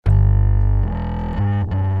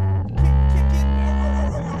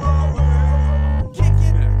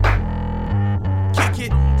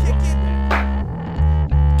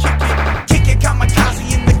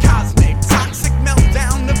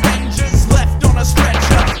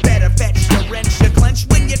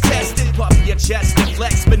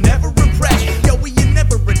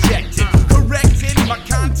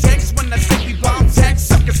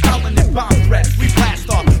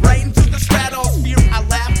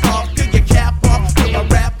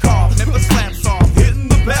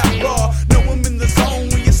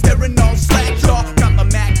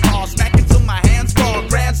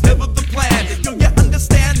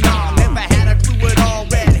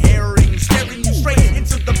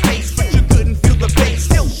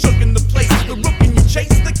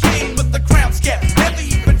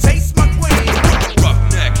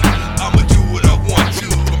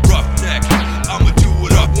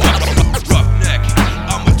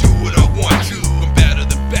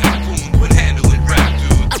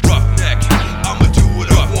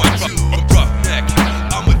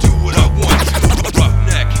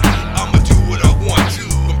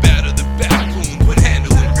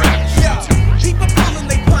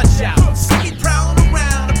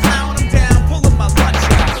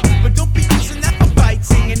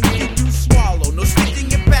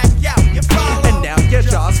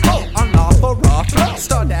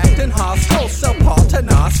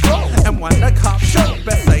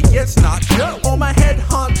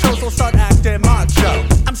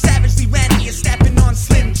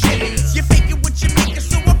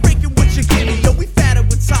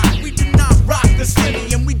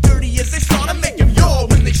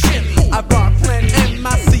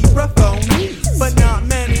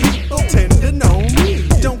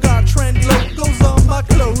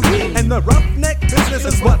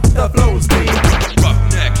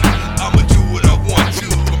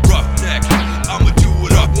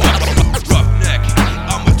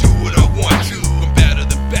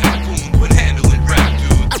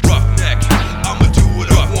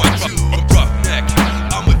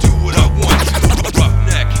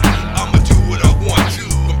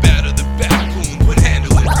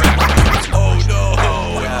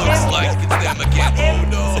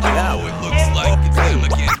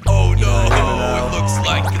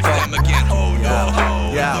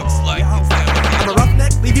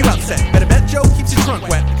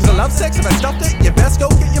love sex, if I stuffed it, you best go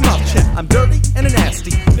get your mouth checked. I'm dirty and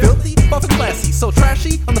nasty, filthy, buff and classy, so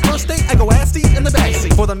trashy. On the first date, I go assy in the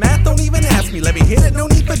backseat. For the math, don't even ask me, let me hit it, no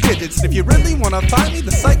need for digits. If you really wanna find me,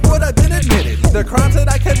 the psych would have been admitted. The crimes that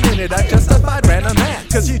I committed, I justified random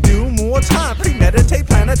acts. Cause you do more time, premeditate,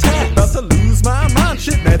 plan attack. About to lose my mind,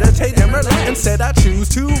 shit, meditate and relax. Instead I choose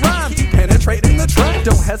to rhyme, keep penetrating the track.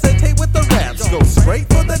 Don't hesitate with the raps, go straight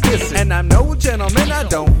for the distance. And I'm no gentleman, I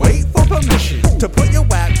don't wait for permission to put your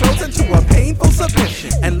whack throats into a painful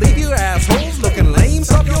submission and leave you assholes looking lame,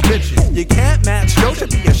 stop your bitching. You can't match